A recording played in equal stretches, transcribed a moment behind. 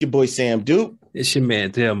Your boy Sam Duke, It's your man,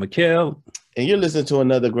 Dale McKell. and you're listening to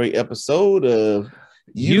another great episode of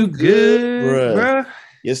You You Good, good, Bruh. bruh?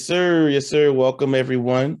 Yes, sir. Yes, sir. Welcome,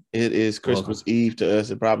 everyone. It is Welcome. Christmas Eve to us.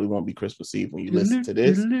 It probably won't be Christmas Eve when you listen to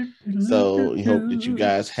this. So we hope that you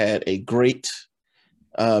guys had a great,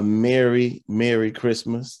 Merry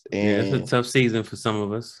Christmas. Yeah, it's a And tough season for some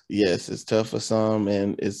of us. yes, it's tough for some,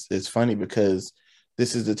 and it's funny because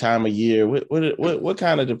this is the time of year. What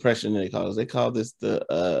kind of depression do they call this? They call this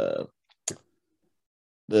the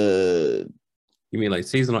You mean like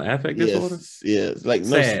seasonal affect disorder? yes, like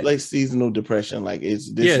no, Sad. like seasonal depression. Like this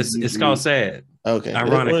is Yes, it's called usually sad. okay.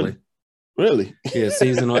 Ironically, Really? yeah,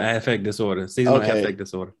 seasonal affect disorder. Seasonal Okay, affect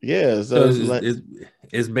disorder. yeah. So So it's like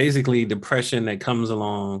it's basically depression that comes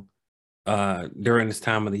along during this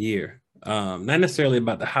time of the year. Not necessarily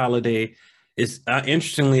about the holiday. It's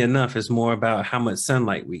interestingly enough, it's more about how much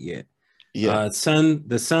sunlight we get. yeah,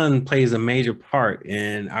 The sun plays a major part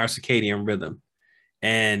in our circadian rhythm,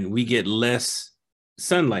 and we get less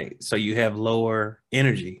sunlight, so you have lower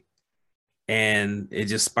energy, and it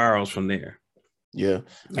just spirals from there. yeah.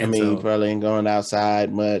 I And mean, so, probably ain't going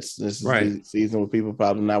outside much. This is right, the season where people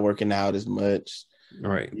probably not working out as much.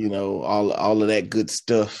 right, You know, all of that good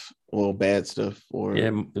stuff, or bad stuff, yeah.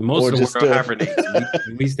 or Most of the just world stuff. hibernates.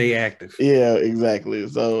 We stay active. Yeah, exactly.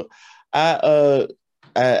 So I uh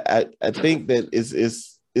I think that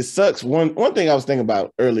it sucks. One thing I was thinking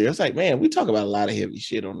about earlier, it's like, man, we talk about a lot of heavy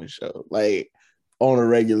shit on this show, like on a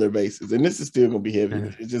regular basis. And this is still gonna be heavy,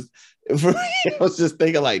 but it's just for me, I was just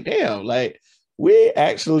thinking like, damn, like we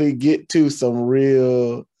actually get to some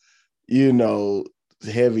real, you know,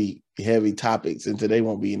 heavy topics, and today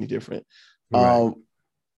won't be any different. Right.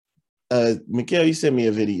 Mikhail, you sent me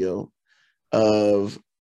a video of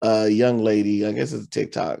a young lady, I guess it's a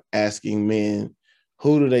TikTok, asking men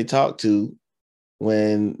who do they talk to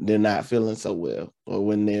when they're not feeling so well, or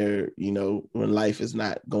when they're, when life is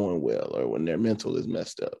not going well, or when their mental is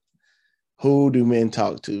messed up. Who do men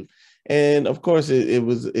talk to? And of course, it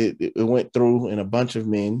went through in a bunch of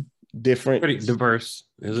men, different, Pretty diverse.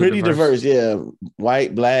 Is it pretty diverse? diverse, yeah,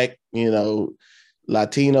 white, black,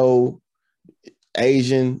 Latino,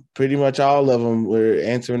 Asian, pretty much all of them were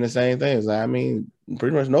answering the same things. I mean,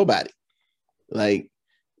 pretty much nobody. Like,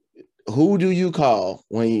 who do you call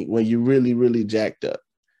when you really, really jacked up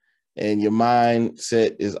and your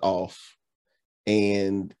mindset is off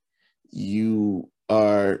and you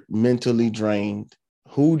are mentally drained?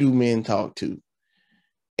 Who do men talk to?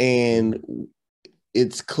 And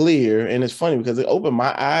it's clear, and it's funny because it opened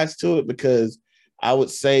my eyes to it, because I would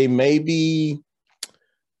say maybe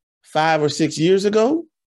 5 or 6 years ago,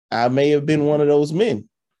 I may have been one of those men,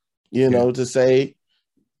 to say,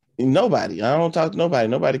 nobody, I don't talk to nobody.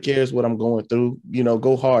 Nobody cares what I'm going through.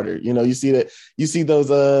 Go harder. You see that, you see those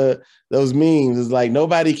memes. It's like,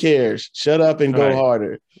 nobody cares. Shut up and go Right.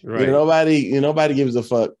 harder. Right. Nobody gives a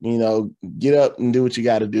fuck. Get up and do what you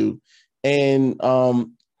got to do. And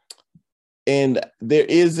there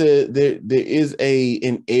is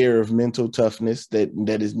an air of mental toughness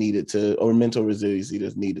that is needed or mental resiliency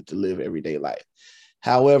that's needed to live everyday life.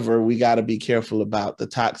 However, we got to be careful about the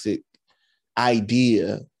toxic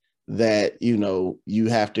idea that, you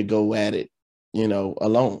have to go at it,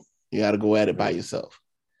 alone. You got to go at it by yourself.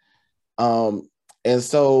 And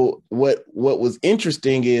so what was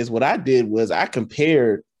interesting is what I did was I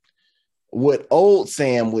compared what old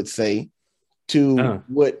Sam would say to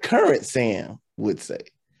what current Sam would say,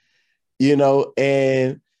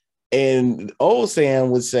 and old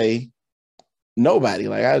Sam would say nobody.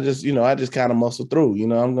 Like, I just kind of muscle through,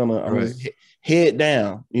 I'm just head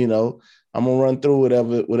down, I'm gonna run through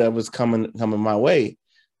whatever's coming my way.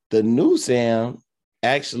 The new Sam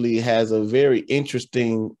actually has a very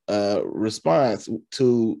interesting response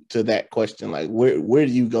to that question. Like, where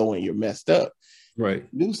do you go when you're messed up? Right.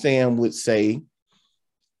 New Sam would say,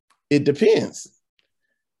 it depends.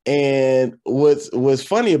 And what's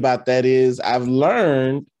funny about that is I've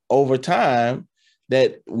learned over time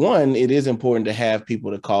that, one, it is important to have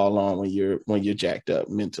people to call on when you're jacked up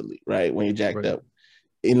mentally, right? When you're jacked up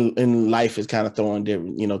in life is kind of throwing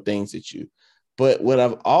different, things at you. But what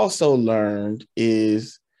I've also learned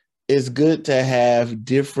is it's good to have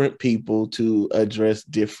different people to address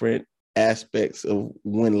different aspects of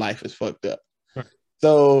when life is fucked up. Right.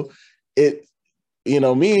 So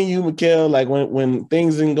me and you, Mikhail, like when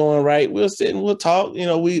things ain't going right, we'll sit and we'll talk.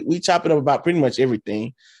 We chop it up about pretty much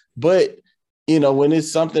everything. But when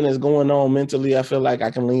it's something that's going on mentally, I feel like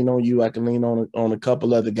I can lean on you. I can lean on a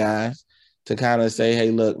couple other guys to kind of say, hey,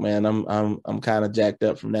 look, man, I'm kind of jacked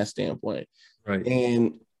up from that standpoint. Right.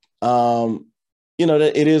 And you know,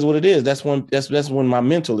 that it is what it is. That's when my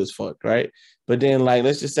mental is fucked, right? But then, like,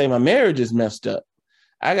 let's just say my marriage is messed up.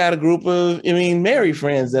 I got a group of, married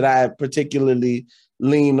friends that I particularly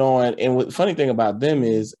lean on. And the funny thing about them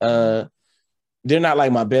is they're not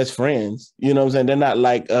like my best friends. You know what I'm saying? They're not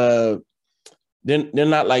like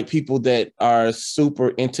they're not like people that are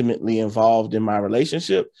super intimately involved in my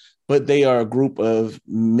relationship, but they are a group of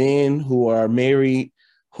men who are married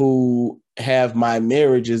who have my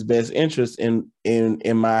marriage's best interest in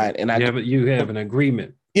mind. And you have an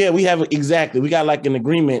agreement. Yeah, we have exactly. We got like an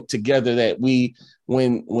agreement together that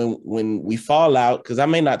when we fall out, because I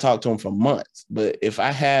may not talk to them for months, but if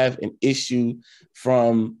I have an issue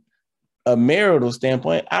from a marital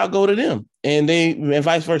standpoint, I'll go to them, and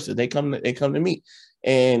vice versa. They come to me,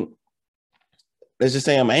 and let's just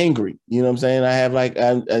say I'm angry. You know what I'm saying? I have like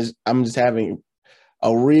I'm just having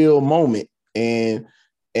a real moment, and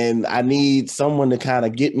I need someone to kind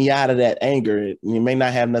of get me out of that anger. It may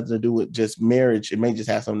not have nothing to do with just marriage. It may just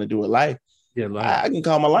have something to do with life. Yeah, life. I can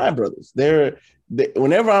call my line brothers.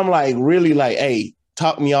 Whenever I'm like really like, hey,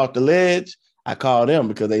 talk me off the ledge, I call them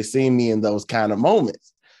because they see me in those kind of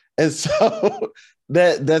moments. And so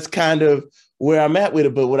that's kind of where I'm at with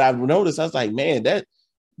it. But what I've noticed, I was like, man,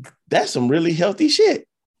 that's some really healthy shit.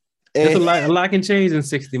 And a lot can change in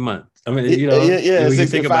 60 months. I mean,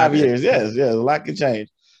 65 years. Yes, a lot can change.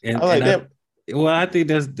 And I think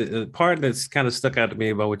that's the part that's kind of stuck out to me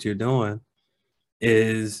about what you're doing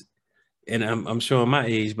is, and I'm showing my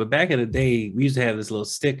age, but back in the day, we used to have this little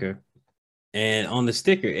sticker, and on the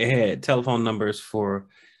sticker, it had telephone numbers for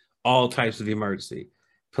all types of emergency: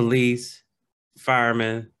 police,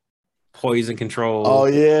 firemen, poison control. Oh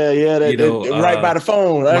yeah, right by the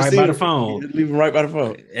phone. By the phone. Leave them right by the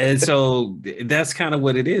phone. And so that's kind of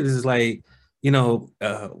what it is. It's like,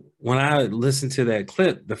 when I listened to that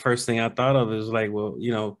clip, the first thing I thought of is like, well,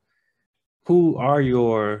 who are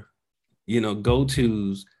your,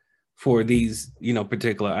 go-tos for these,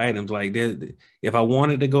 particular items? Like, if I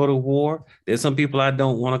wanted to go to war, there's some people I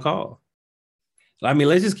don't want to call. I mean,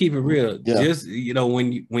 let's just keep it real. Yeah. Just,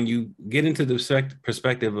 when you get into the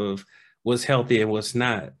perspective of what's healthy and what's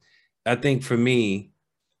not, I think for me,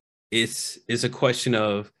 it's a question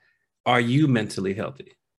of, are you mentally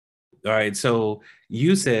healthy? All right. So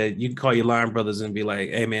you said you can call your line brothers and be like,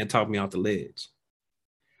 hey man, talk me off the ledge.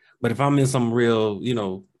 But if I'm in some real,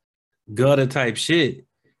 gutter type shit,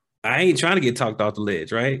 I ain't trying to get talked off the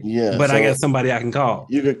ledge, right? Yeah. But I got somebody I can call.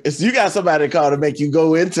 You got somebody to call to make you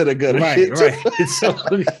go into the gutter. Right.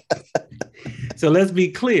 So let's be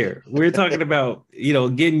clear. We're talking about,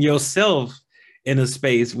 getting yourself in a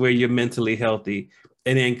space where you're mentally healthy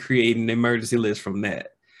and then creating an emergency list from that.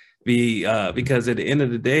 Because at the end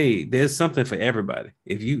of the day, there's something for everybody.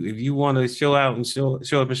 If you want to show out and show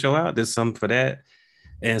up and show out, there's something for that,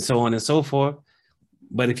 and so on and so forth.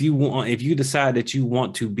 But if you decide that you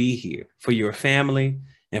want to be here for your family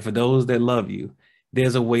and for those that love you,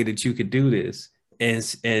 there's a way that you could do this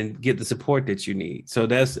and get the support that you need. So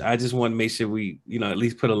I just want to make sure we, at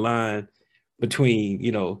least put a line between,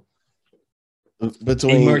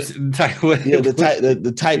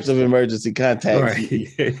 the types of emergency contacts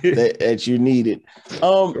that you needed.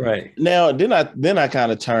 Right. Now, then I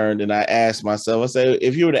kind of turned and I asked myself, I said,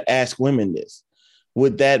 if you were to ask women this,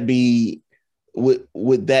 would that be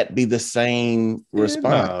the same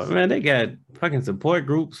response? No, man, they got fucking support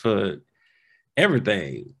groups for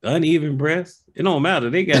everything. Uneven breasts, it don't matter.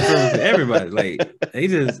 They got something for everybody. Like, they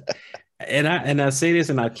just, and I say this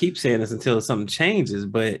and I keep saying this until something changes,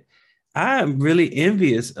 but I'm really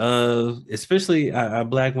envious of, especially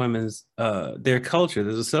Black women's, their culture.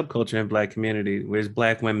 There's a subculture in Black community where it's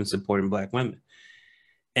Black women supporting Black women.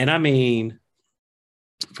 And I mean,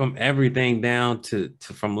 from everything down to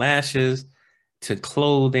from lashes to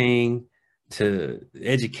clothing to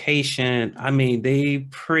education. I mean, they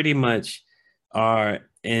pretty much are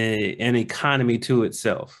an economy to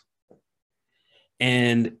itself.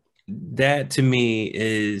 And that to me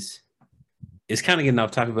is kind of getting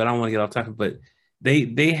off topic, but I don't want to get off topic, but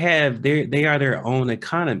they are their own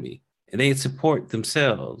economy and they support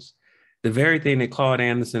themselves. The very thing that Claude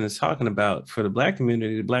Anderson is talking about for the Black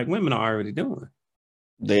community, the Black women are already doing.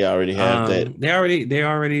 They already have that. They're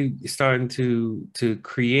already starting to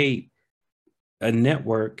create a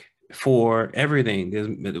network for everything.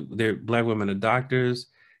 There Black women are doctors,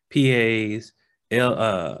 PAs,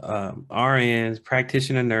 RNs,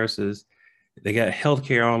 practitioner nurses. They got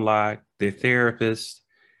healthcare on lock. They're therapists.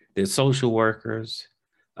 They're social workers.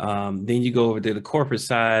 Then you go over to the corporate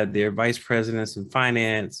side. They're vice presidents in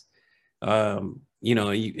finance.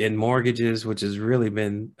 In mortgages, which has really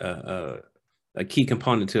been a key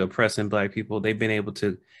component to oppressing Black people. They've been able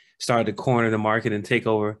to started to corner the market and take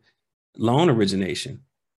over loan origination.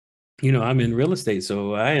 You know, I'm in real estate,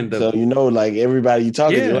 so I end up. So like everybody you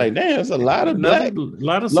talking to, like, damn, there's a lot of black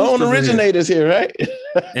loan originators here, right?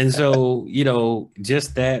 And so,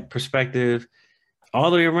 just that perspective all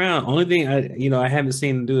the way around. Only thing I haven't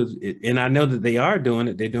seen them do is, and I know that they are doing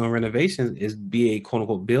it, they're doing renovations, is be a quote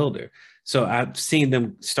unquote builder. So I've seen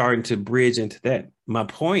them starting to bridge into that. My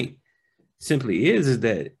point simply is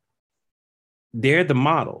that they're the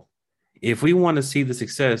model. If we want to see the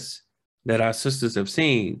success that our sisters have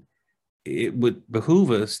seen, it would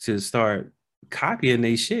behoove us to start copying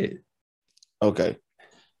their shit. Okay.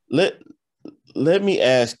 Let me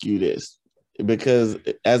ask you this, because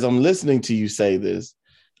as I'm listening to you say this,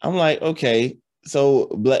 I'm like, okay, so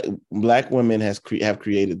black women have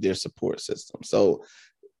created their support system. So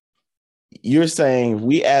you're saying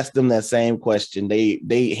we ask them that same question,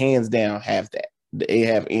 they hands down have that. They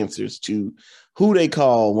have answers to who they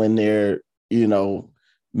call when they're,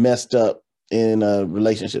 messed up in a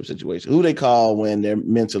relationship situation, who they call when they're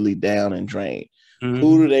mentally down and drained. Mm-hmm.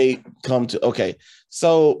 Who do they come to? Okay.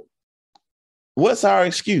 So what's our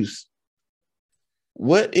excuse?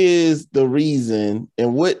 What is the reason,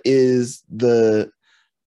 and what is the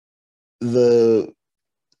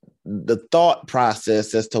thought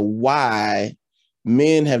process as to why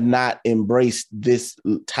men have not embraced this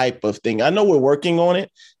type of thing? I know we're working on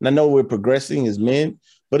it, and I know we're progressing as men,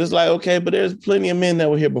 but it's like, okay, but there's plenty of men that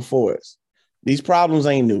were here before us. These problems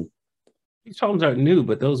ain't new. These problems aren't new,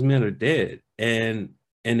 but those men are dead. And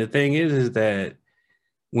the thing is that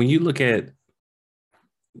when you look at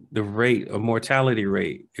the rate of mortality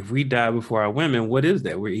rate, if we die before our women, what is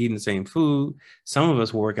that? We're eating the same food. Some of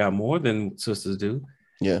us work out more than sisters do.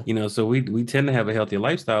 Yeah. So we tend to have a healthier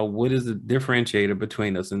lifestyle. What is the differentiator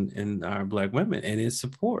between us and our black women? And it's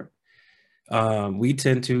support. We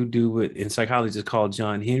tend to do what in psychology is called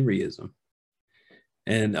John Henryism.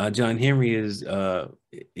 And John Henry is, a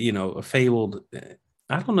fabled,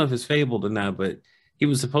 I don't know if it's fabled or not, but he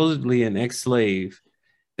was supposedly an ex-slave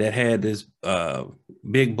that had this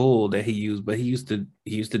big bull that he used, but he used to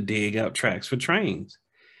dig out tracks for trains.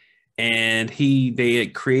 And they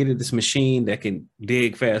had created this machine that can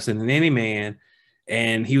dig faster than any man,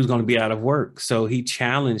 and he was going to be out of work. So he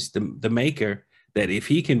challenged the maker that if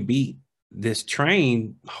he can beat this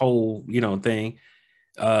train whole, machine,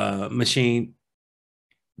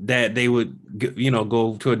 that they would,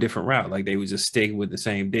 go to a different route. Like they would just stick with the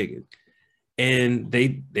same digging. And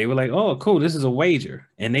they were like, oh, cool, this is a wager.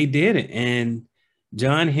 And they did it. And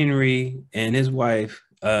John Henry and his wife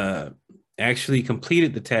actually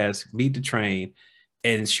completed the task, beat the train.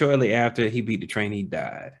 And shortly after he beat the train, he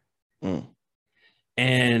died. Mm.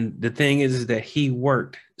 And the thing is that he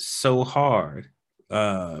worked so hard.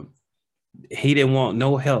 He didn't want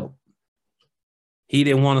no help. He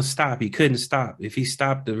didn't want to stop. He couldn't stop. If he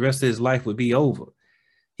stopped, the rest of his life would be over.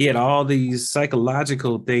 He had all these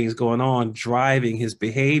psychological things going on, driving his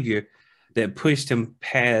behavior that pushed him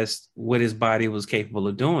past what his body was capable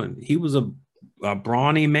of doing. He was a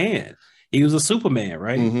brawny man. He was a Superman,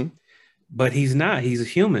 right? Mm-hmm. But he's not. He's a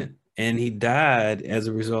human. And he died as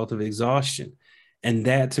a result of exhaustion. And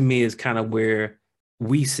that, to me, is kind of where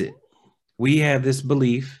we sit. We have this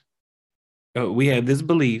belief.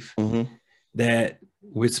 Mm-hmm. that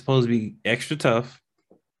we're supposed to be extra tough.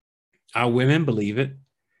 Our women believe it.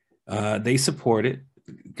 They support it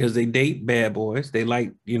because they date bad boys. They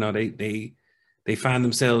like, they find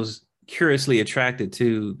themselves curiously attracted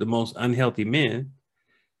to the most unhealthy men,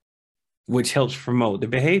 which helps promote the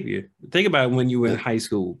behavior. Think about when you were in high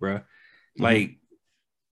school, bro. Mm-hmm. Like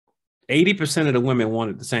 80% of the women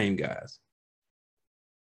wanted the same guys.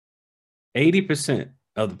 80%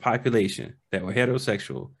 of the population that were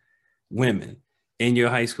heterosexual women in your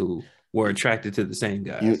high school were attracted to the same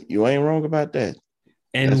guys. You ain't wrong about that.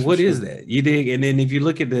 And that's what is that? You dig? And then if you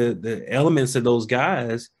look at the elements of those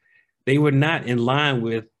guys, they were not in line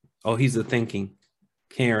with, oh, he's a thinking,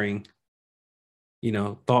 caring,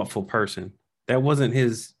 thoughtful person. That wasn't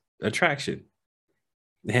his attraction.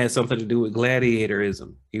 It had something to do with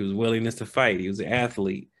gladiatorism. He was willingness to fight. He was an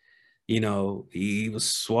athlete. He was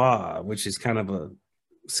suave, which is kind of a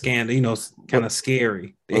scandal, kind of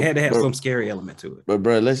scary. They had to have some scary element to it. But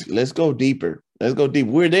bro, let's go deeper. Let's go deep.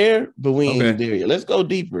 We're there, but we ain't there yet. Let's go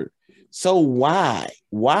deeper. So why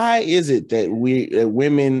is it that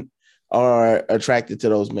women are attracted to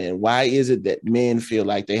those men? Why is it that men feel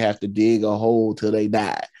like they have to dig a hole till they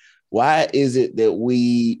die? Why is it that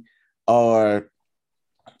we are,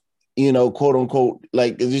 quote unquote,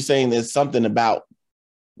 like, as you're saying, there's something about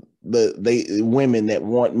the women that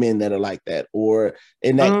want men that are like that, or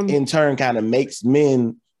and that in turn kind of makes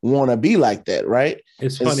men want to be like that, right?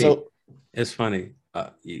 It's And funny. so It's funny.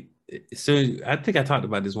 So I think I talked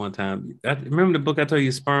about this one time. Remember the book I told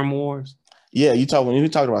you, Sperm Wars? yeah, you talked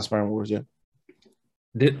about sperm wars, yeah.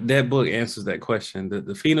 That book answers that question. The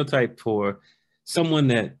phenotype for someone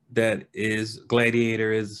that is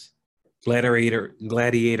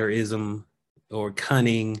gladiatorism or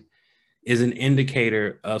cunning is an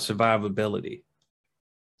indicator of survivability.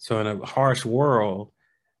 So in a harsh world,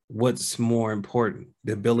 what's more important,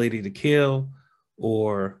 the ability to kill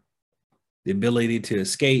or the ability to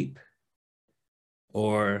escape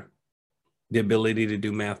or the ability to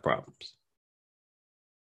do math problems?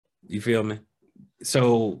 You feel me?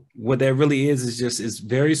 So what that really is just, it's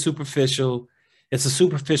very superficial. It's a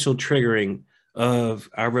superficial triggering of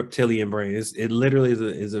our reptilian brain. It literally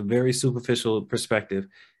is a very superficial perspective.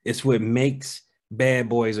 It's what makes bad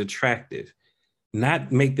boys attractive,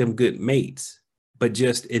 not make them good mates, but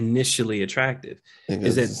just initially attractive.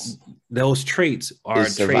 Is that those traits are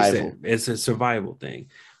traits that it's a survival thing.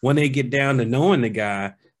 When they get down to knowing the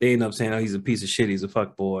guy, they end up saying, oh, he's a piece of shit, he's a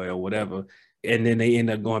fuck boy or whatever. And then they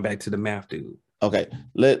end up going back to the math dude. Okay,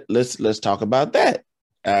 let's talk about that.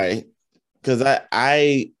 All right, because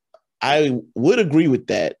I would agree with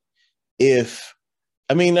that. If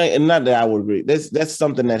I mean, not that I would agree. That's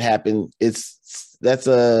something that happened. That's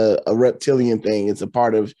a reptilian thing. It's a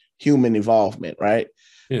part of human evolvement, right?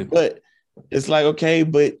 Yeah. But it's like, okay,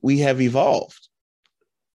 but we have evolved,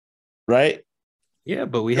 right? Yeah,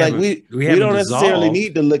 but we like haven't, we don't necessarily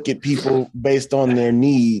need to look at people based on their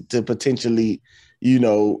need to potentially,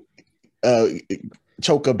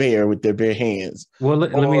 choke a bear with their bare hands. Well,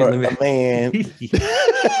 let me a man,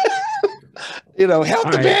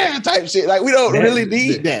 help the bear type shit. Like we don't really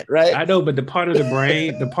need that, right? I know, but the part of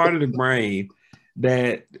the brain,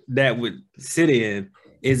 that would sit in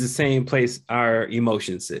is the same place our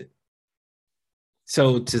emotions sit.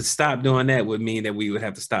 So to stop doing that would mean that we would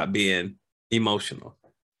have to stop being emotional.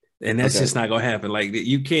 And that's just not going to happen. Like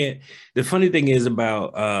you can't, the funny thing is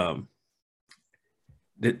about,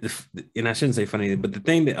 and I shouldn't say funny, but the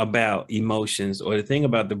thing about emotions or the thing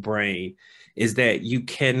about the brain is that you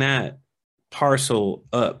cannot parcel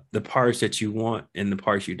up the parts that you want and the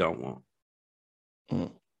parts you don't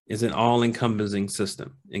want. It's an all-encompassing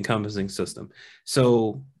system.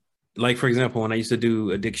 So, like, for example, when I used to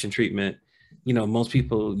do addiction treatment, most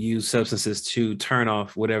people use substances to turn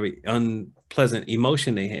off whatever unpleasant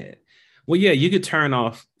emotion they had. Well, yeah, you could turn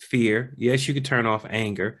off fear. Yes, you could turn off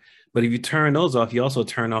anger. But if you turn those off, you also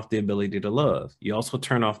turn off the ability to love. You also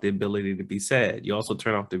turn off the ability to be sad. You also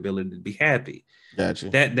turn off the ability to be happy. Gotcha.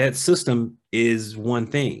 That system is one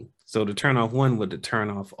thing. So to turn off one would to turn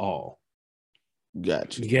off all.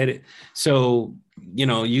 Gotcha. You get it? So,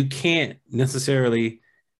 you can't necessarily,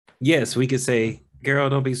 yes, we could say, girl,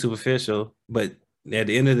 don't be superficial. But at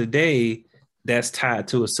the end of the day, that's tied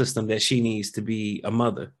to a system that she needs to be a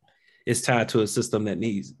mother. It's tied to a system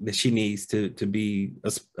that she needs to be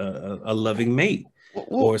a loving mate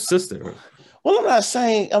or a sister. Well,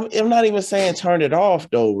 I'm not even saying turn it off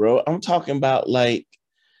though, bro. I'm talking about like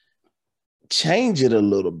change it a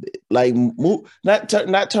little bit, like move, not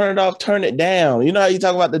turn it off, turn it down. You know how you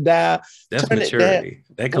talk about the dial? That's turn maturity.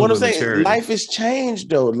 That comes what I'm with saying, maturity. life has changed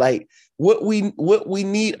though. Like what we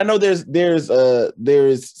need. I know there's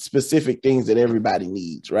specific things that everybody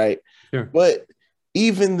needs, right? Sure. But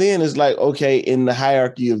even then, it's like, okay, in the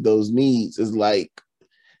hierarchy of those needs, is like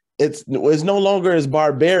it's no longer as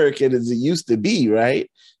barbaric as it used to be, right?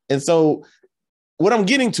 And so what I'm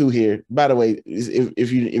getting to here, by the way, is if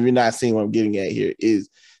you're not seeing what I'm getting at here, is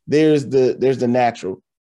there's the natural,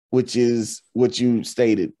 which is what you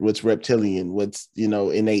stated, what's reptilian, what's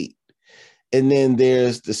innate. And then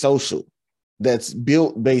there's the social that's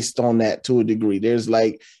built based on that to a degree. There's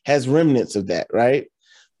has remnants of that, right?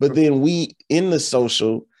 But then we, in the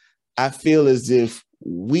social, I feel as if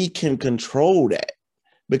we can control that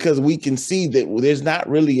because we can see that there's not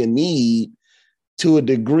really a need to a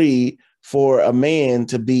degree for a man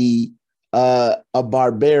to be a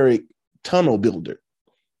barbaric tunnel builder.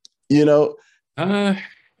 Our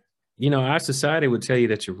society would tell you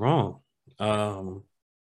that you're wrong.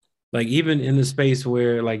 Like even in the space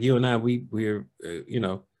where like you and I, we're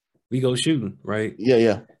we go shooting, right?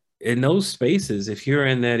 Yeah. In those spaces, if you're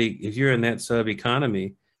in that sub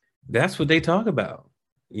economy, that's what they talk about.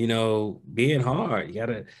 Being hard. You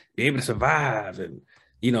gotta be able to survive and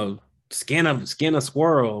skin a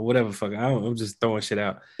squirrel, whatever. Fuck, I'm just throwing shit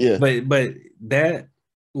out. Yeah. But that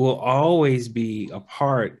will always be a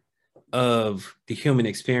part of the human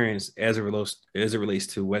experience as it relates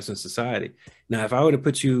to Western society. Now, if I were to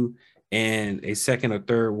put you in a second or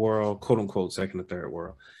third world, quote unquote, second or third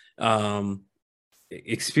world,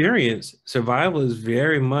 experience, survival is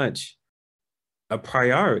very much a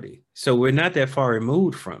priority. So we're not that far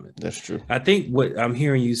removed from it. That's true. I think what I'm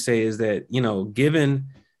hearing you say is that, given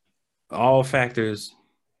all factors,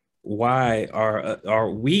 why are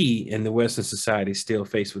we in the Western society still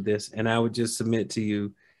faced with this? And I would just submit to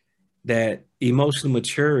you that emotional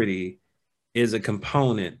maturity is a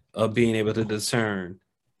component of being able to discern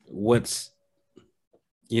what's,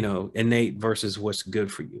 innate versus what's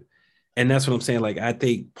good for you. And that's what I'm saying. Like, I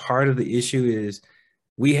think part of the issue is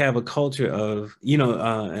we have a culture of,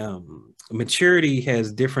 maturity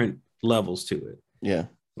has different levels to it. Yeah.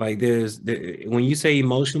 Like when you say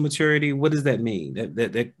emotional maturity, what does that mean?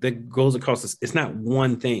 That goes across this. It's not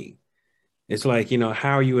one thing. It's like,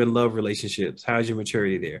 how are you in love relationships? How's your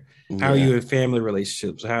maturity there? How are you in family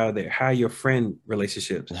relationships? How are your friend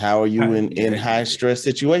relationships? How are you in high stress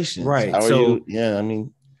situations? Right. How are you? Yeah. I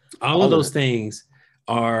mean, all of those things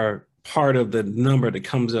are part of the number that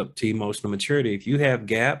comes up to emotional maturity. If you have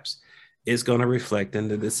gaps, it's going to reflect in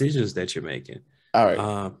the decisions that you're making. All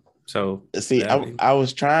right. So see, I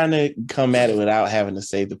was trying to come at it without having to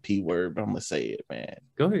say the P word, but I'm gonna say it, man.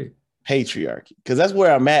 Go ahead. Patriarchy, because that's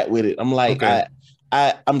where I'm at with it. I'm like, okay.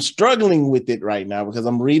 I'm struggling with it right now because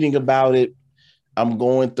I'm reading about it. I'm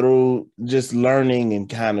going through just learning and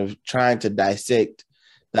kind of trying to dissect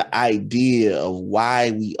the idea of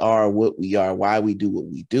why we are what we are, why we do what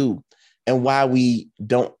we do, and why we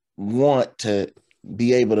don't want to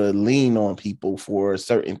be able to lean on people for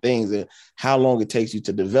certain things and how long it takes you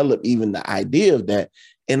to develop even the idea of that.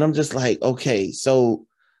 And I'm just like, okay, so,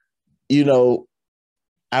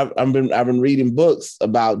 I've been reading books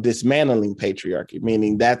about dismantling patriarchy,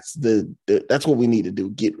 meaning that's that's what we need to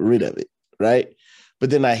do, get rid of it, right?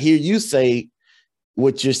 But then I hear you say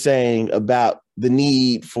what you're saying about the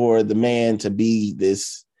need for the man to be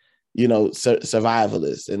this,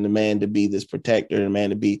 survivalist, and the man to be this protector, and the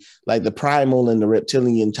man to be like the primal and the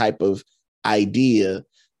reptilian type of idea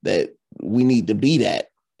that we need to be that.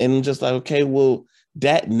 And I'm just like, okay, well,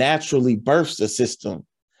 that naturally births a system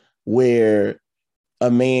where a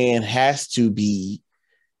man has to be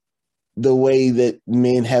the way that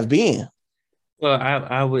men have been. Well,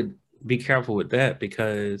 I would be careful with that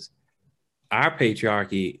because our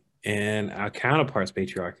patriarchy and our counterparts'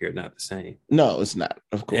 patriarchy are not the same. No, it's not,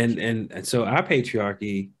 of course. And so our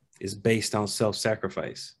patriarchy is based on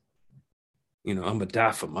self-sacrifice. I'm gonna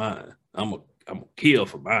die for mine. I'm gonna kill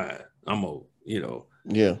for mine. I'm gonna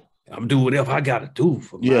do whatever I gotta do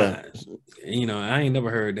for mine. I ain't never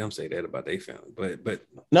heard them say that about their family. But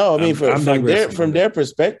no, I mean, from their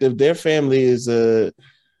perspective, their family is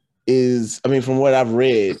I mean, from what I've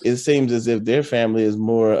read, it seems as if their family is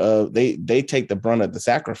more of they take the brunt of the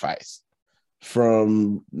sacrifice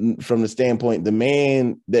from the standpoint, the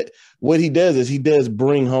man, that what he does is he does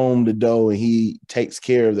bring home the dough and he takes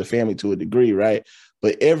care of the family to a degree, right?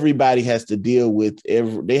 But everybody has to deal with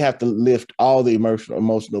they have to lift all the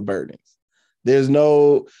emotional burdens. There's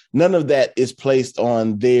none of that is placed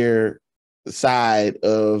on their side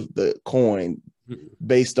of the coin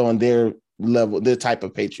based on their level, their type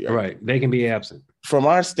of patriarchy. Right. They can be absent. From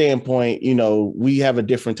our standpoint, we have a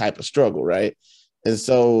different type of struggle, right? And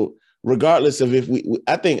so regardless of if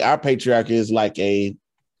I think our patriarchy is like a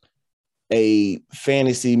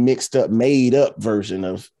fantasy mixed up, made up version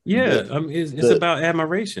of. Yeah. It's about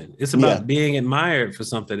admiration. It's about being admired for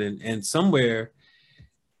something. And somewhere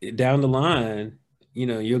down the line,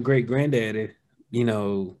 your great granddaddy,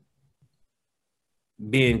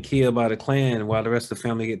 being killed by the Klan while the rest of the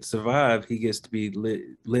family get to survive, he gets to be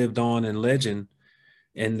lived on in legend.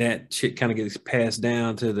 And that shit kind of gets passed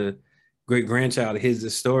down to the great grandchild. Here's the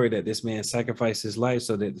story that this man sacrificed his life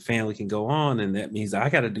so that the family can go on. And that means I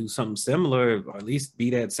got to do something similar, or at least be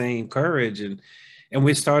that same courage. And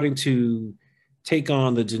we're starting to take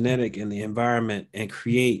on the genetic and the environment and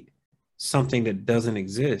create something that doesn't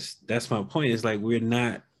exist. That's my point. It's like, we're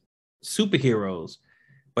not superheroes,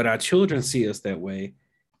 but our children see us that way.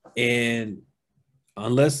 And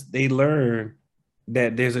unless they learn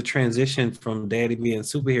that there's a transition from daddy being a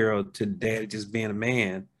superhero to daddy just being a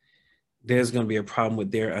man, there's going to be a problem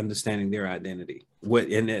with their understanding their identity.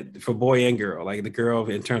 For boy and girl, like the girl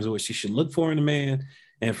in terms of what she should look for in a man,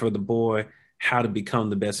 and for the boy, how to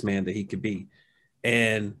become the best man that he could be.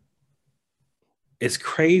 And it's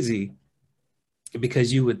crazy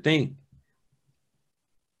because you would think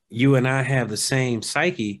you and I have the same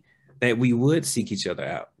psyche that we would seek each other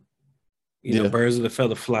out. Birds of a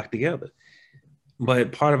feather flock together.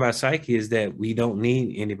 But part of our psyche is that we don't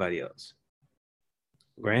need anybody else.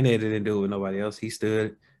 Granddaddy didn't do it with nobody else. He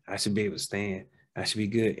stood. I should be able to stand. I should be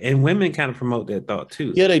good. And women kind of promote that thought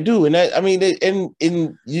too. Yeah, they do. And that, I mean,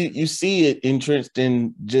 and you see it entrenched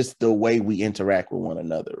in just the way we interact with one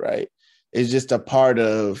another, right? It's just a part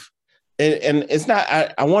of, and it's not,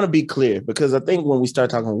 I want to be clear, because I think when we start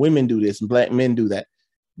talking, women do this and black men do that,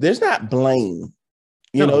 there's not blame.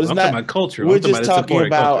 You know, No, it's I'm not, talking about culture. we're I'm talking just about talking supported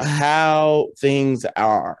about culture. how things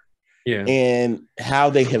are Yeah. and how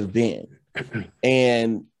they have been.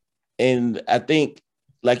 And I think,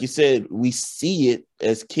 like you said, we see it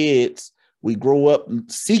as kids, we grow up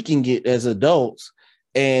seeking it as adults,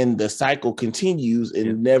 and the cycle continues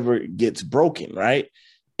and never gets broken, right?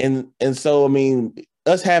 And so, I mean,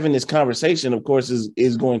 us having this conversation, of course,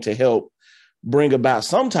 is going to help bring about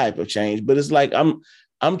some type of change. But it's like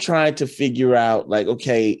I'm trying to figure out, like,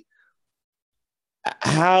 okay,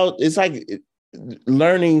 how it's like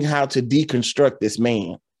learning how to deconstruct this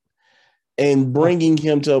man and bringing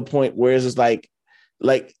him to a point where it's just like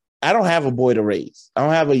I don't have a boy to raise. I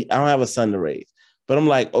don't have a son to raise. But I'm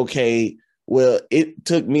like, okay, well, it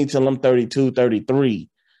took me till I'm 32, 33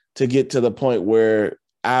 to get to the point where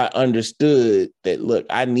I understood that, look,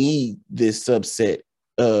 I need this subset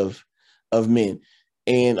of men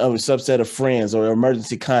and of a subset of friends or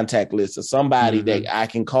emergency contact list or somebody that I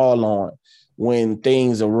can call on when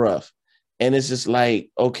things are rough. And it's just like,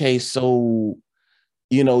 okay, so,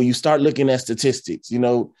 you know, you start looking at statistics, you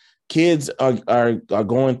know, kids are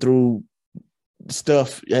going through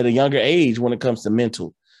stuff at a younger age when it comes to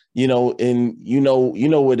mental, you know, and you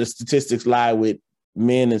know where the statistics lie with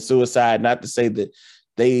men and suicide. Not to say that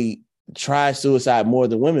they try suicide more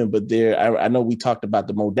than women, but I know we talked about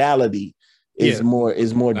the modality is more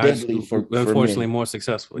deadly for unfortunately men. more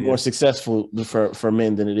successful. More successful for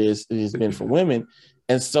men than it has been for women.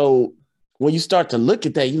 And so when you start to look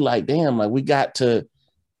at that, you're like, damn, like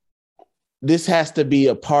this has to be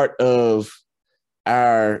a part of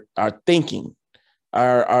our thinking,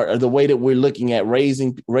 our the way that we're looking at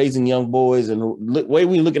raising young boys, and the way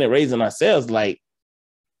we're looking at raising ourselves. Like,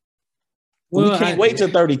 we can't wait till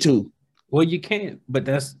 32. Well, you can't, but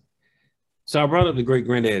so I brought up the great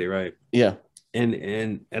granddaddy, right? Yeah.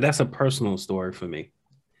 And that's a personal story for me.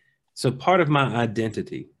 So part of my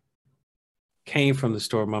identity came from the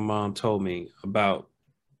story my mom told me about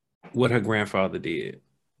what her grandfather did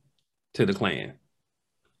to the Klan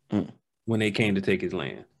when they came to take his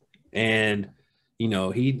land. And, you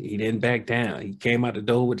know, he didn't back down. He came out the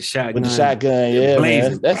door with the shotgun. Yeah,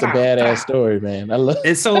 blazing. Man. That's a badass story, man. I love it.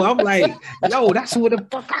 And so I'm like, yo, that's where the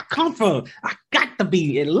fuck I come from. I got to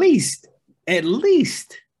be at least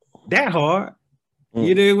that hard.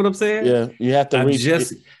 You know what I'm saying? Yeah, you have to reach.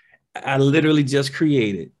 I literally just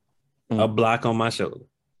created a block on my shoulder.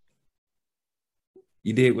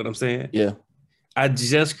 You did what I'm saying? Yeah. I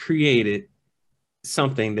just created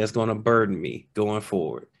something that's going to burden me going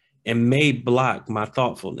forward and may block my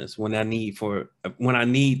thoughtfulness when I need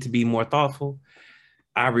to be more thoughtful.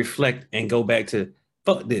 I reflect and go back to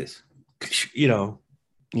fuck this, you know.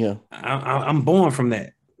 Yeah. I'm born from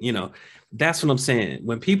that, you know. That's what I'm saying.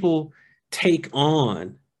 When people take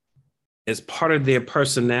on as part of their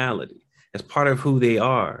personality, as part of who they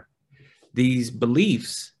are, these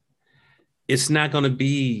beliefs, it's not going to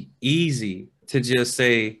be easy to just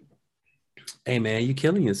say, hey man, you're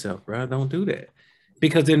killing yourself, bro. Don't do that.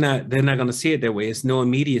 Because they're not going to see it that way. It's no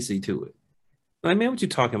immediacy to it. Like, man, what you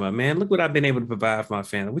talking about, man? Look what I've been able to provide for my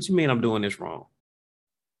family. What you mean I'm doing this wrong?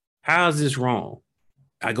 How is this wrong?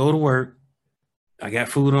 I go to work. I got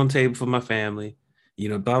food on the table for my family. You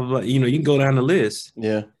know, blah, blah, blah. You know, you can go down the list.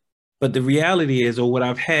 Yeah. But the reality is, or what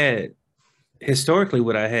I've had, historically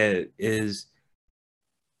what I had is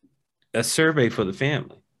a survey for the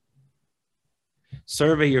family.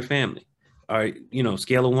 Survey your family. All right, you know,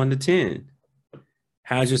 scale of 1 to 10.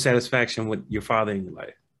 How's your satisfaction with your father in your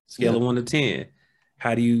life? Scale of 1 to 10.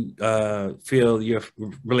 How do you feel your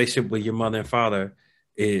relationship with your mother and father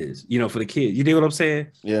is, you know, for the kids? You know what I'm saying?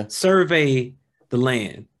 Yeah. Survey the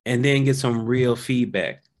land and then get some real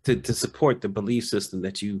feedback to support the belief system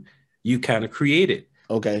that you kind of created.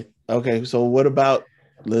 Okay. So what about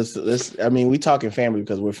let's I mean, we talking family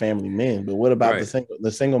because we're family men, but what about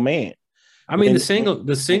the single man? I mean,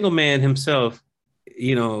 the single man himself,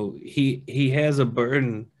 you know, he has a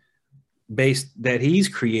burden based that he's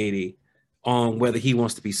creating on whether he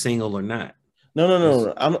wants to be single or not.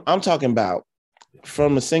 No. I'm talking about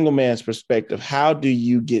from a single man's perspective. How do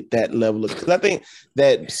you get that level of? Because I think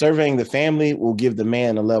that surveying the family will give the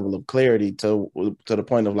man a level of clarity to the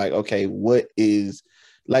point of like, okay, what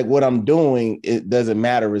I'm doing, it doesn't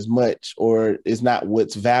matter as much, or it's not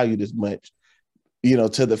what's valued as much, you know,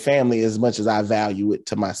 to the family as much as I value it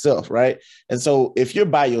to myself, right? And so if you're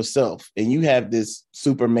by yourself and you have this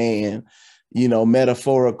Superman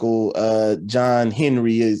metaphorical John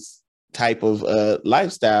Henry is type of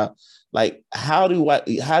lifestyle. Like, how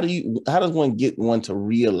does one get one to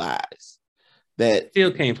realize that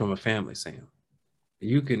still came from a family, Sam?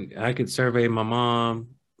 I could survey my mom,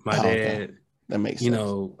 my dad. Okay. That makes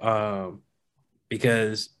sense.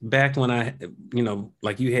 Because back when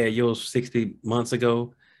like you had yours 60 months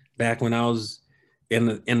ago, back when I was in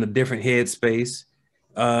a different headspace,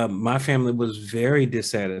 my family was very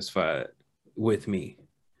dissatisfied with me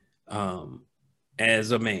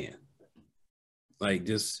as a man. Like,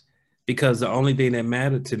 just because the only thing that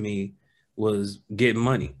mattered to me was getting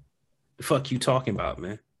money. The fuck you talking about,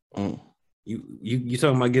 man? You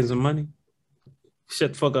talking about getting some money?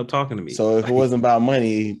 Shut the fuck up talking to me. So if it wasn't about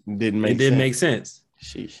money, it didn't make sense.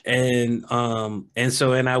 Sheesh. And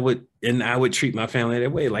I would treat my family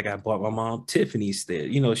that way. Like, I bought my mom Tiffany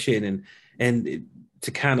shit, and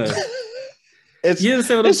to kind of you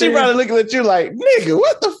understand what I'm saying? She probably looking at you like, nigga,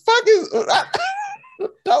 what the fuck is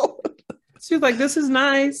no. She was like, this is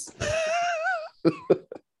nice.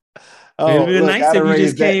 Oh, look, nice if you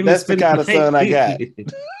just came. That's the kind of son I got.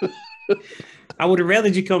 I would have rather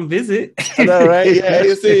you come visit. I know, right? Yeah,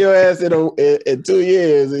 you see your ass in 2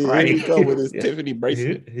 years, and right. You come with his Tiffany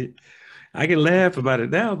bracelet. I can laugh about it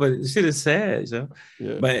now, but shit is sad. So,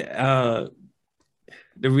 yeah. But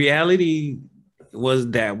the reality was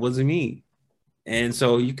that wasn't me, and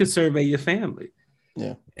so you could survey your family,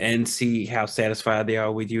 yeah, and see how satisfied they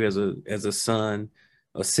are with you as a son,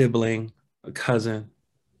 a sibling, a cousin,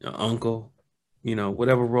 an uncle,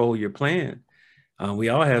 whatever role you're playing. We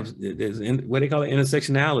all have what they call it,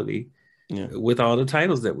 intersectionality, with all the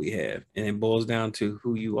titles that we have, and it boils down to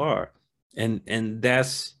who you are, and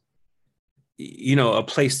that's a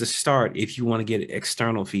place to start if you want to get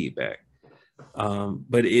external feedback.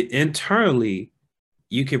 But internally,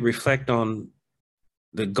 you can reflect on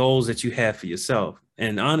the goals that you have for yourself.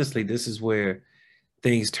 And honestly, this is where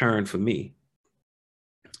things turned for me.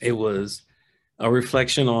 It was a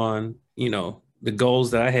reflection on the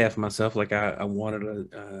goals that I had for myself. Like, I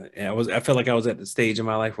wanted I felt like I was at the stage in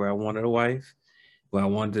my life where I wanted a wife, where I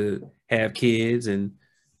wanted to have kids, and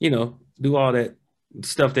do all that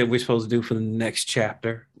stuff that we're supposed to do for the next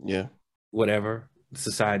chapter. Yeah, whatever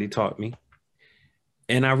society taught me.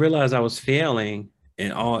 And I realized I was failing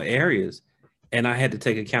in all areas, and I had to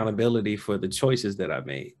take accountability for the choices that I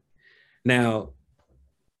made. Now,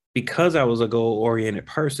 because I was a goal-oriented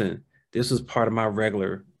person, this was part of my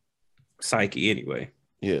regular psyche anyway.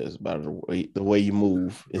 Yeah, it's about the way you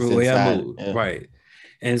move. It's the way I move, right?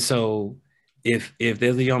 And so, if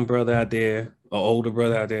there's a young brother out there, an older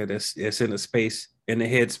brother out there that's in a space, in the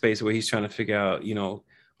head space where he's trying to figure out,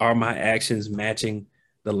 are my actions matching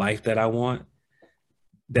the life that I want?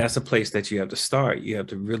 That's a place that you have to start. You have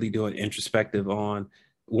to really do an introspective on,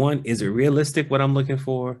 one, is it realistic what I'm looking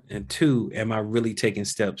for? And two, am I really taking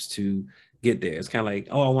steps to get there? It's kind of like,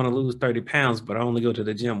 oh, I want to lose 30 pounds, but I only go to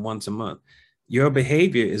the gym once a month. Your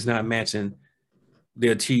behavior is not matching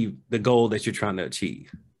the goal that you're trying to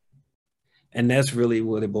achieve. And that's really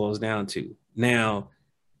what it boils down to. Now,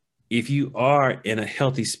 if you are in a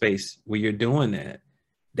healthy space where you're doing that,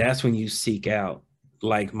 that's when you seek out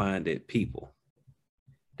like-minded people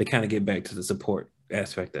to kind of get back to the support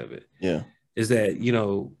aspect of it. Yeah. Is that,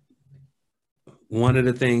 one of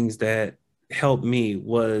the things that helped me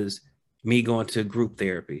was me going to group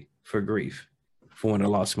therapy for grief for when I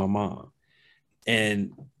lost my mom.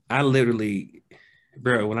 And I literally,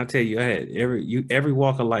 bro, when I tell you, I had every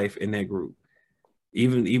walk of life in that group,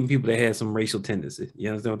 even people that had some racial tendencies. You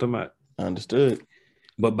understand what I'm talking about? Understood.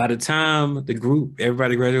 But by the time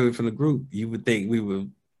everybody graduated from the group, you would think we were.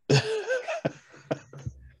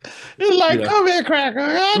 It's like, come here, cracker.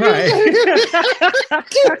 Right.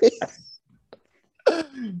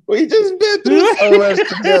 We just been through so much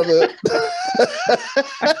together.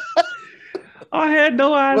 I had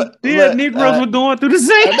no idea Negroes were going through the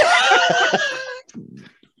same.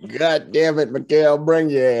 God damn it, Mikael, bring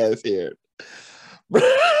your ass here.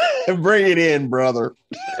 Bring it in, brother.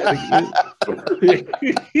 I'm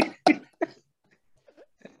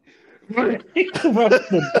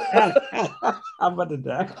about to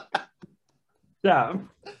die. Stop.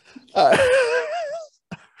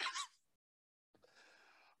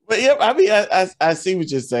 But yeah, I mean, I see what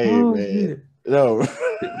you're saying, man. Yeah. No.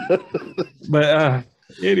 But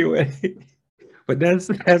anyway, but that's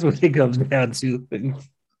what it comes down to.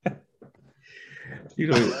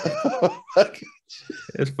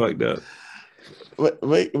 It's fucked up.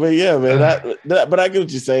 But yeah, man. But I get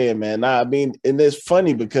what you're saying, man. I mean, and it's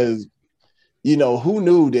funny because who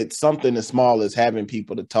knew that something as small as having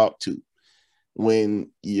people to talk to when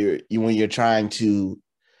you're trying to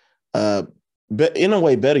but in a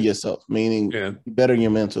way, better yourself, meaning Yeah. better your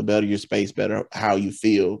mental, better your space, better how you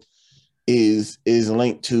feel is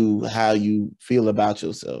linked to how you feel about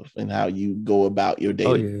yourself and how you go about your Oh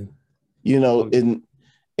day. yeah. You know, Oh,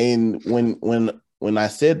 and when I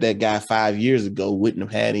said that guy 5 years ago wouldn't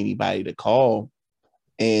have had anybody to call,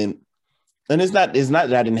 and it's not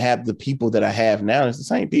that I didn't have the people that I have now. It's the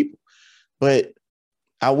same people, but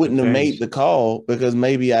I wouldn't have made the call because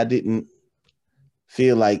maybe I didn't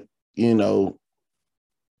feel like, you know,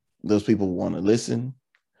 those people want to listen,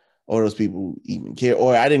 or those people even care,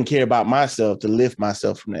 or I didn't care about myself to lift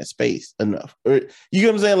myself from that space enough. Or, you get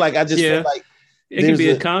what I'm saying? Like, I just feel like it could be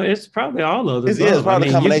it's probably all of the it's above. I probably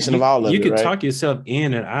a mean, combination of all of you it, could right? talk yourself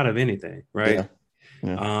in and out of anything, right?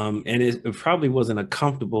 Yeah. And it probably wasn't a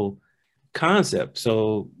comfortable concept.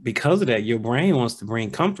 So because of that, your brain wants to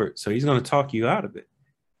bring comfort. So he's going to talk you out of it.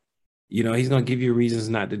 You know, he's going to give you reasons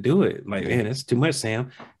not to do it. Like, man, it's too much,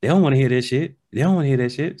 Sam. They don't want to hear that shit. They don't want to hear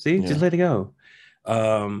that shit. See, just let it go.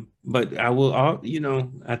 But I will, you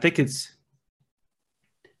know, I think it's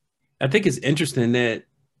interesting that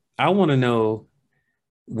I want to know,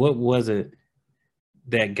 what was it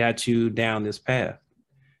that got you down this path?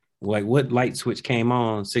 Like, what light switch came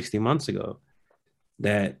on 60 months ago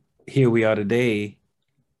that here we are today?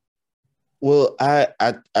 Well,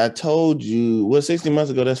 I told you, well, 60 months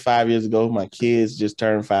ago, that's 5 years ago. My kids just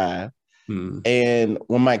turned 5. And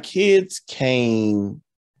when my kids came,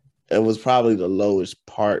 it was probably the lowest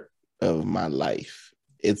part of my life.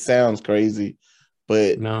 It sounds crazy,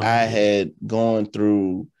 but I had gone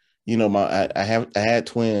through, you know, I had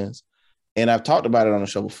twins, and I've talked about it on the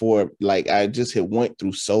show before. Like, I just had went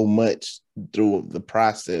through so much through the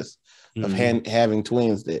process of having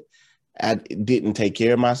twins that I didn't take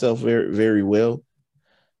care of myself very, very well.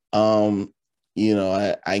 You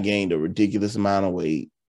know, I gained a ridiculous amount of weight.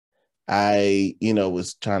 I, you know,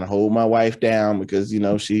 was trying to hold my wife down because, you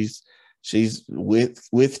know, she's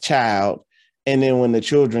with child. And then when the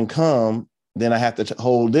children come, then I have to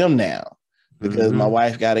hold them now because my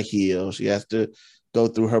wife got to heal. She has to go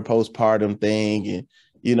through her postpartum thing, and,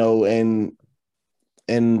 you know,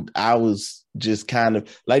 and I was just kind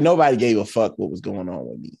of like, nobody gave a fuck what was going on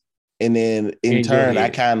with me. And then in turn,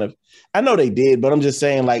 I know they did, but I'm just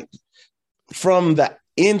saying, like, from the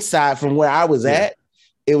inside, from where I was at,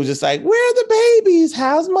 it was just like, where are the babies?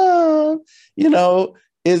 How's mom? You know,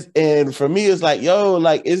 and for me, it's like, yo,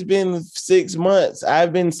 like, it's been 6 months.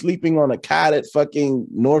 I've been sleeping on a cot at fucking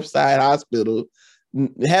Northside Hospital.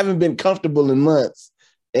 Haven't been comfortable in months.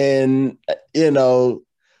 And, you know,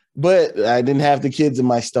 but I didn't have the kids in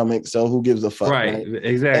my stomach, so who gives a fuck? Right?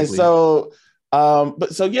 Exactly. And so,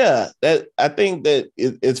 but so yeah, that I think that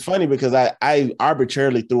it's funny because I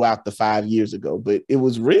arbitrarily threw out the 5 years ago, but it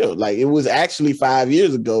was real. Like, it was actually 5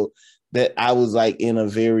 years ago that I was like in a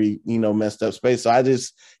very, you know, messed up space. So I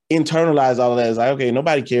just internalized all of that. It's like, okay,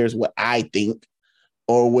 nobody cares what I think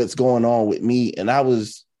or what's going on with me. And I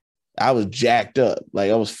was jacked up,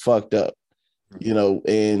 like I was fucked up, you know,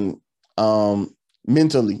 and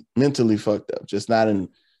mentally fucked up, just not in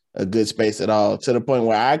a good space at all, to the point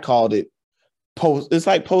where I called it it's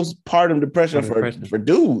like postpartum depression for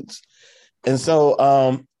dudes. And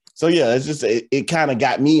so so yeah, it's just it kind of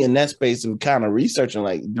got me in that space of kind of researching,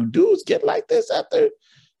 like, do dudes get like this after,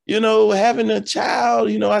 you know, having a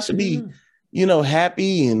child? You know, I should be, you know,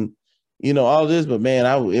 happy and, you know, all this, but man,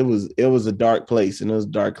 it was a dark place, and it was a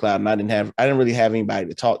dark cloud, and I didn't really have anybody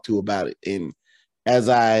to talk to about it. And as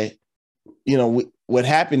I, you know, what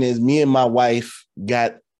happened is me and my wife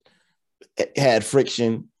had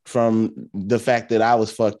friction from the fact that I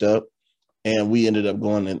was fucked up, and we ended up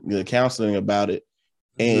going to counseling about it.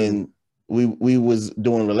 And we was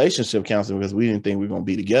doing relationship counseling because we didn't think we were going to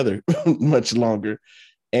be together much longer.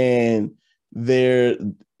 And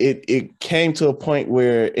it came to a point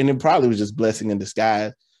where, and it probably was just blessing in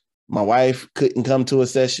disguise, my wife couldn't come to a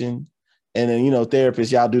session. And then, you know,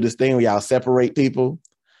 therapists, y'all do this thing where y'all separate people,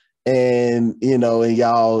 and, you know, and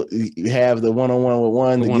y'all have the one-on-one with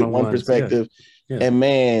one to get one perspective. And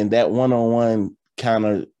man, that one-on-one kind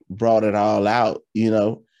of brought it all out, you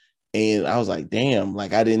know. And I was like, damn,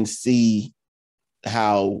 like, I didn't see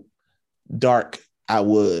how dark I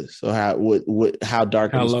was, or how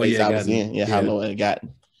dark of a space I was in. How low I had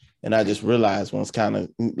gotten. And I just realized, once, kind of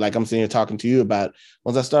like I'm sitting here talking to you about,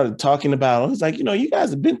 once I started talking about, I was like, you know, you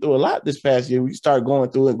guys have been through a lot this past year. We start going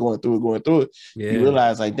through it. You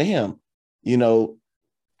realize, like, damn, you know,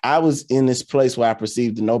 I was in this place where I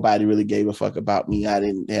perceived that nobody really gave a fuck about me. I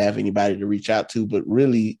didn't have anybody to reach out to, but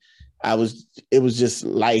really it was just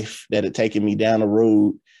life that had taken me down a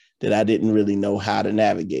road that I didn't really know how to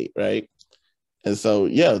navigate. Right. And so,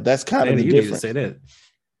 yeah, that's kind of the difference. Say that.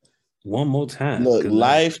 one more time. Look,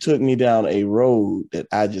 life took me down a road that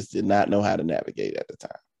I just did not know how to navigate at the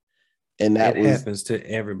time. And that happens to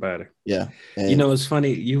everybody. Yeah. And you know, it's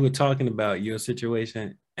funny. You were talking about your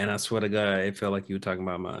situation, and I swear to God, it felt like you were talking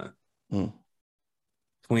about mine.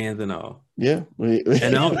 Twins and all. Yeah.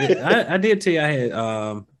 And I did tell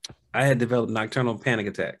you I had developed nocturnal panic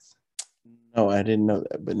attacks. No, I didn't know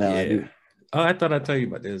that, but now I do. Oh, I thought I'd tell you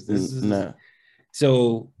about this.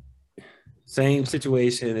 So same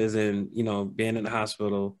situation as in, you know, being in the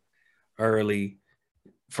hospital early,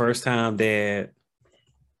 first time dad,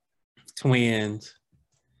 twins,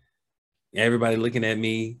 everybody looking at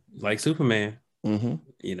me like Superman.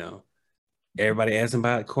 You know, everybody asking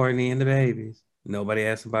about Courtney and the babies. Nobody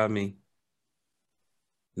asked about me.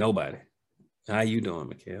 Nobody. How you doing,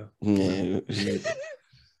 Mikhail?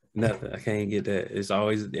 Nothing. I can't get that. It's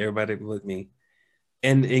always everybody with me.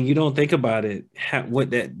 And you don't think about it, what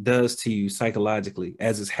that does to you psychologically.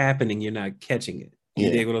 As it's happening, you're not catching it. You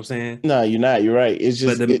dig what I'm saying? No, you're not. You're right. It's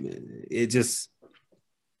just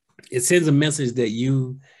it sends a message that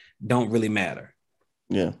you don't really matter.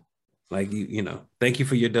 Yeah. Like you know, thank you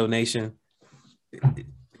for your donation.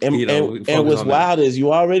 And, you know, and what's wild is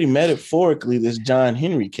you already metaphorically this John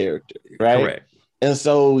Henry character, right? Correct. And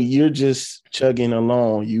so you're just chugging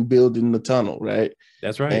along, you building the tunnel, right?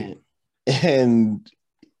 That's right. And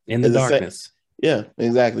in the darkness. Yeah,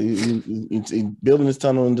 exactly. You building this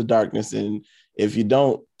tunnel in the darkness, and if you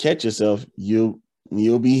don't catch yourself, you'll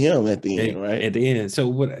be him at the end, right? At the end. So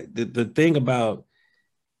what the thing about,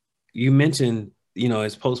 you mentioned, you know,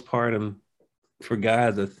 is postpartum for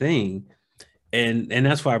guys a thing, and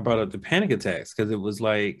that's why I brought up the panic attacks, because it was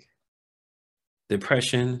like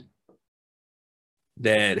depression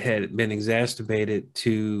that had been exacerbated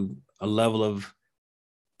to a level of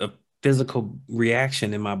a physical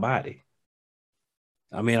reaction in my body.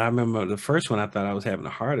 I mean, I remember the first one, I thought I was having a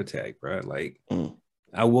heart attack, bro. Like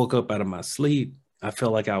I woke up out of my sleep. I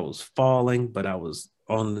felt like I was falling, but I was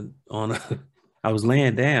I was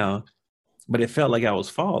laying down, but it felt like I was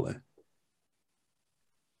falling.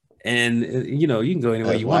 And you know, you can go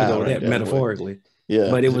anywhere you want to go with that metaphorically.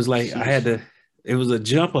 Yeah. But it was like it was a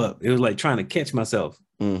jump up. It was like trying to catch myself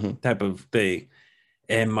type of thing.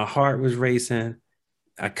 And my heart was racing.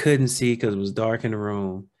 I couldn't see because it was dark in the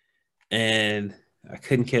room. And I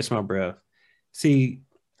couldn't catch my breath. See,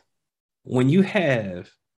 when you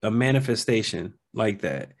have a manifestation like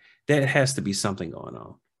that, that has to be something going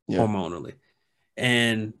on hormonally.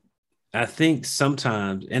 And I think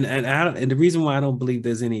sometimes, and the reason why I don't believe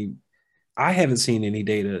there's any, I haven't seen any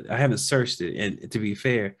data, I haven't searched it, and to be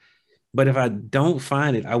fair, but if I don't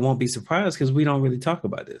find it, I won't be surprised, because we don't really talk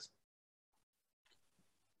about this.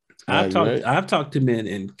 I've talked to men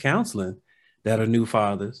in counseling that are new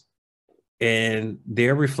fathers, and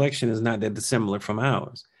their reflection is not that dissimilar from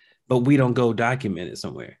ours, but we don't go document it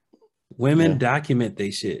somewhere. Women document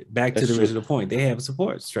their shit. Back to the original point, they have a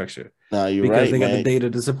support structure. No, you're because right, they got the data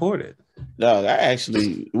to support it. No,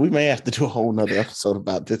 we may have to do a whole nother episode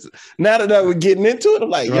about this. Now that we're getting into it, I'm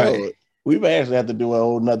like, yo, we may actually have to do a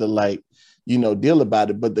whole nother, like, you know, deal about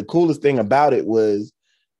it. But the coolest thing about it was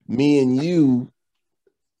me and you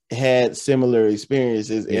had similar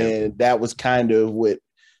experiences, and that was kind of what,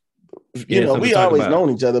 you know, we always known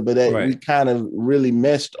each other, but we kind of really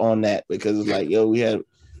meshed on that, because it's like, yo, we had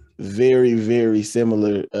very, very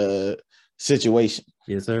similar situation.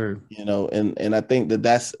 Yes, sir. You know, and I think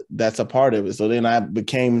that's a part of it. So then I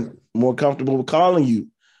became more comfortable with calling you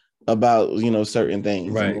about, you know, certain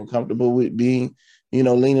things. Right. More comfortable with being, you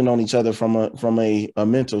know, leaning on each other from a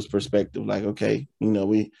mentor's perspective. Like, okay, you know,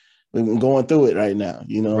 we've been going through it right now.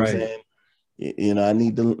 You know what I'm saying? You know, I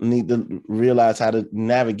need to realize how to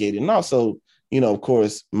navigate it. And also, you know, of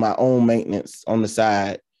course, my own maintenance on the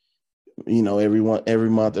side, you know, every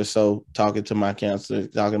month or so, talking to my counselor,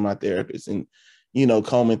 talking to my therapist, and, you know,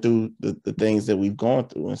 combing through the things that we've gone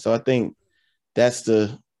through. And so I think that's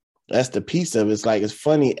the piece of it. It's like, it's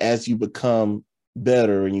funny, as you become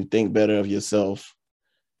better and you think better of yourself,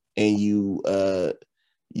 and you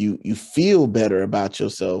feel better about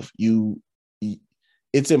yourself,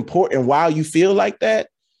 it's important, while you feel like that,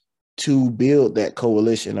 to build that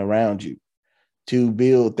coalition around you, to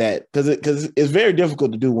build that, because it's very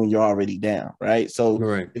difficult to do when you're already down, right?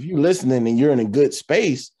 So if you're listening and you're in a good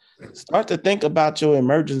space, start to think about your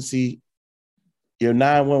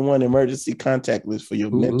 911 emergency contact list for your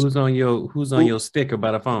who's on your sticker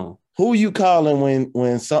by the phone. Who you calling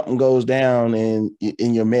when something goes down in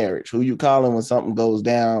your marriage? Who you calling when something goes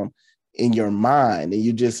down in your mind, and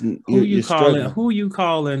who you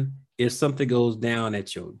calling if something goes down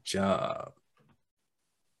at your job?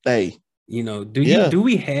 Hey, you know, do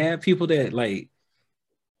we have people that, like,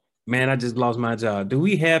 man, I just lost my job. Do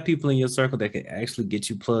we have people in your circle that can actually get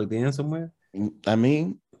you plugged in somewhere? I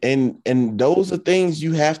mean, and those are things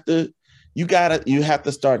you have to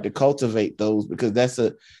start to cultivate those, because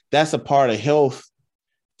that's a part of health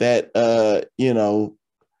that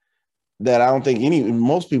that I don't think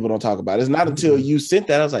most people don't talk about. It's not until you sent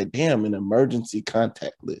that I was like, damn, an emergency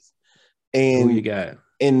contact list. And who you got?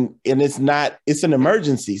 And it's an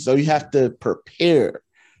emergency, so you have to prepare,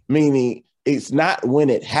 meaning it's not when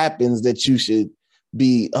it happens that you should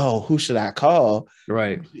be, oh, who should I call?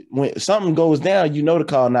 Right. When something goes down, to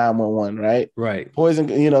call 911, right? Right.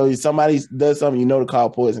 Poison, somebody does something, to call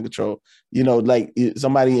poison control. Like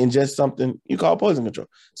somebody ingests something, you call poison control.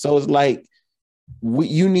 So it's like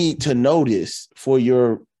you need to know this for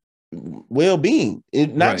your well-being,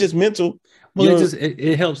 not just mental. Well,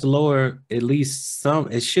 it helps lower at least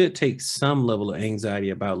some. It should take some level of anxiety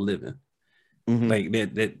about living, like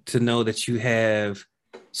that to know that you have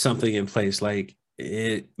something in place. Like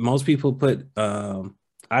most people put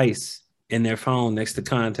ice in their phone next to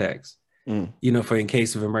contacts, for in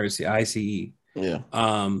case of emergency, ICE. Yeah.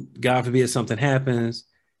 God forbid something happens.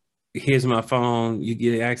 Here's my phone. You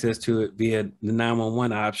get access to it via the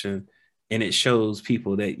 911 option, and it shows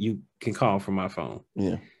people that you can call from my phone.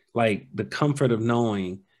 Yeah. Like the comfort of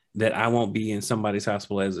knowing that I won't be in somebody's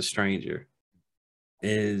hospital as a stranger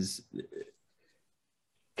is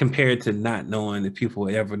compared to not knowing that people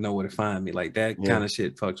will ever know where to find me. Like that kind of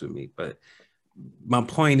shit fucks with me. But my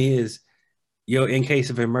point is, in case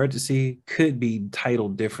of emergency could be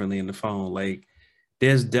titled differently in the phone. Like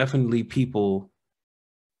there's definitely people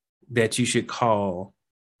that you should call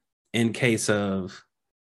in case of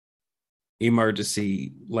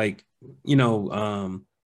emergency. Like,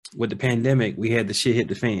 with the pandemic, we had the shit hit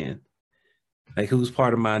the fan. Like, who's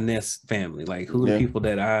part of my Nest family? Like, who are the people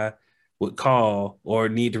that I would call or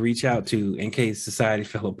need to reach out to in case society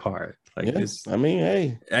fell apart? Like this. I mean,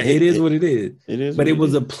 hey, it is what it is. It is, but it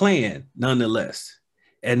was a plan nonetheless.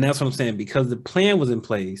 And that's what I'm saying. Because the plan was in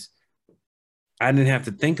place, I didn't have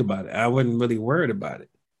to think about it. I wasn't really worried about it.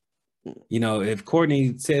 If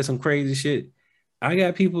Courtney said some crazy shit, I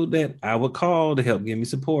got people that I would call to help give me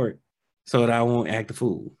support so that I won't act a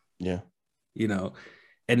fool. Yeah.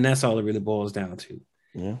 And that's all it really boils down to.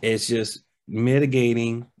 Yeah. It's just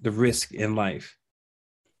mitigating the risk in life.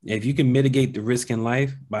 If you can mitigate the risk in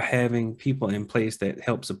life by having people in place that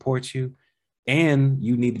help support you, and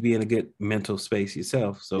you need to be in a good mental space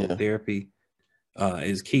yourself. So therapy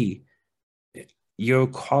is key. Your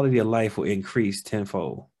quality of life will increase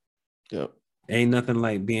tenfold. Yep. Ain't nothing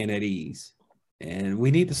like being at ease. And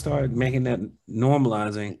we need to start making that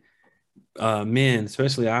normalizing men,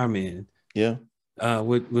 especially our men. Yeah.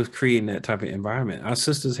 With creating that type of environment. Our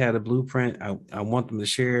sisters had a blueprint. I want them to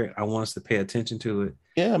share it. I want us to pay attention to it.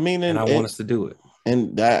 Yeah, I mean, and I want us to do it.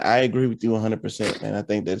 And I agree with you 100%, man. I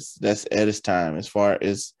think that's at its time. As far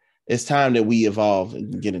as it's time that we evolve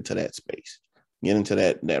and get into that space, get into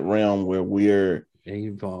that realm where we're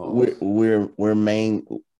main.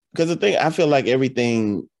 Because the thing, I feel like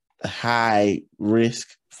everything high risk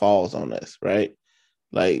falls on us, right?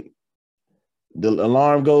 Like the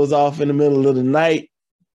alarm goes off in the middle of the night.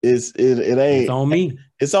 It ain't. It's on me.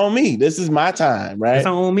 It's on me. This is my time, right? It's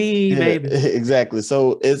on me, baby. Exactly.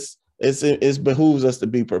 So it behooves us to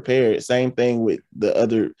be prepared. Same thing with the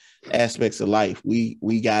other aspects of life. We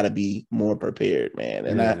got to be more prepared, man.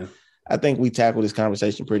 And I think we tackled this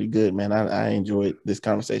conversation pretty good, man. I enjoyed this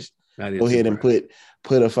conversation. Go ahead and put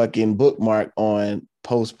a fucking bookmark on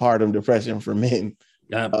postpartum depression for men.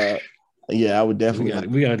 I would definitely.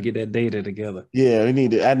 We got to get that data together. Yeah, I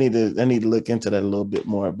need to look into that a little bit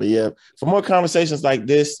more. But yeah, for more conversations like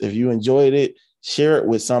this, if you enjoyed it, share it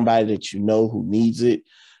with somebody that you know who needs it.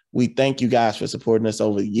 We thank you guys for supporting us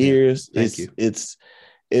over the years. Thank you. It's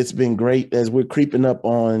been great as we're creeping up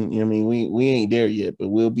on. We ain't there yet, but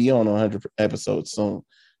we'll be on 100 episodes soon.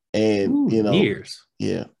 And years.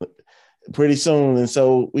 Yeah, pretty soon. And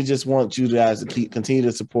so we just want you guys to continue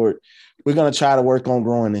to support. We're going to try to work on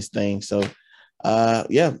growing this thing. So,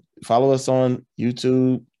 follow us on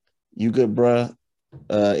YouTube, You Good Bruh,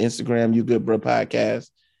 Instagram, You Good Bruh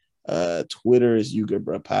Podcast, Twitter is You Good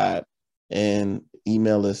Bruh Pod, and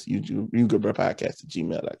email us,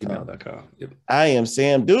 yougoodbruhpodcast@gmail.com. Yep. I am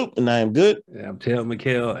Sam Duke, and I am good. And I'm Tel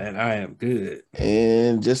McHale, and I am good.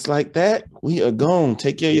 And just like that, we are gone.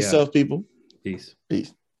 Take care of yourself, people. Peace.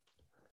 Peace.